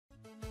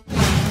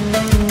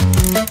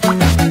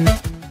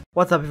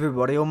What's up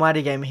everybody,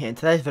 Almighty Gamer here. In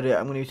today's video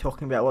I'm going to be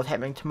talking about what's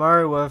happening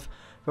tomorrow with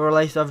the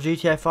release of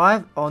GTA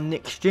 5 on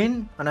next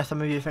gen. I know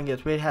some of you think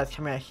it's weird how it's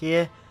coming out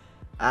here.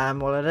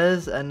 Well, it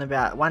is in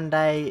about one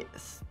day,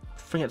 I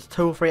think it's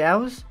 2 or 3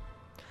 hours.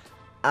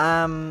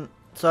 So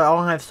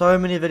I'll have so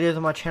many videos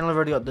on my channel. I've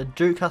already got the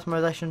Duke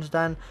customizations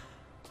done,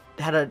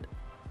 how to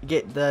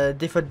get the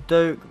different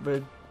Duke,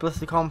 the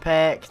Blister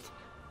Compact,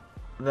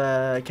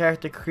 the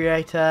character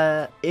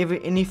creator,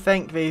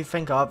 anything that you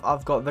think of,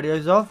 I've got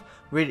videos of.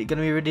 Going to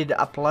be ready to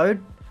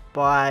upload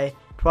by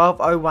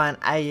 12:01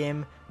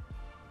 AM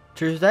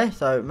Tuesday,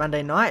 so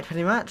Monday night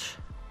pretty much.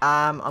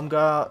 I've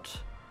got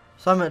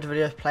so much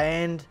videos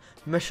planned,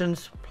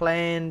 missions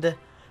planned.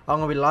 I'm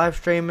going to be live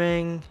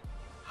streaming,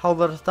 whole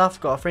lot of stuff.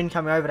 Got a friend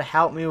coming over to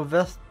help me with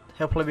this.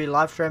 He'll probably be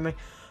live streaming.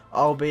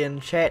 I'll be in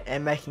chat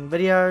and making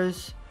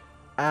videos.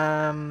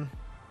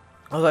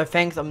 Although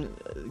thanks,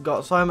 I've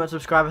got so much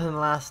subscribers in the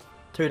last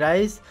 2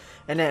 days,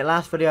 and that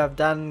last video I've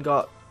done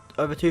got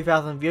over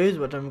 2,000 views,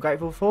 which I'm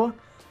grateful for.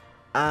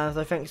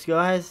 So thanks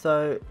guys.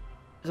 So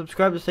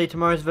subscribe to see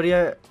tomorrow's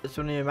video. It's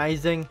going to be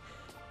amazing.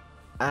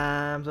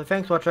 So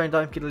thanks for watching.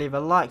 Don't forget to leave a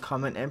like,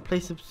 comment, and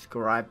please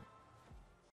subscribe.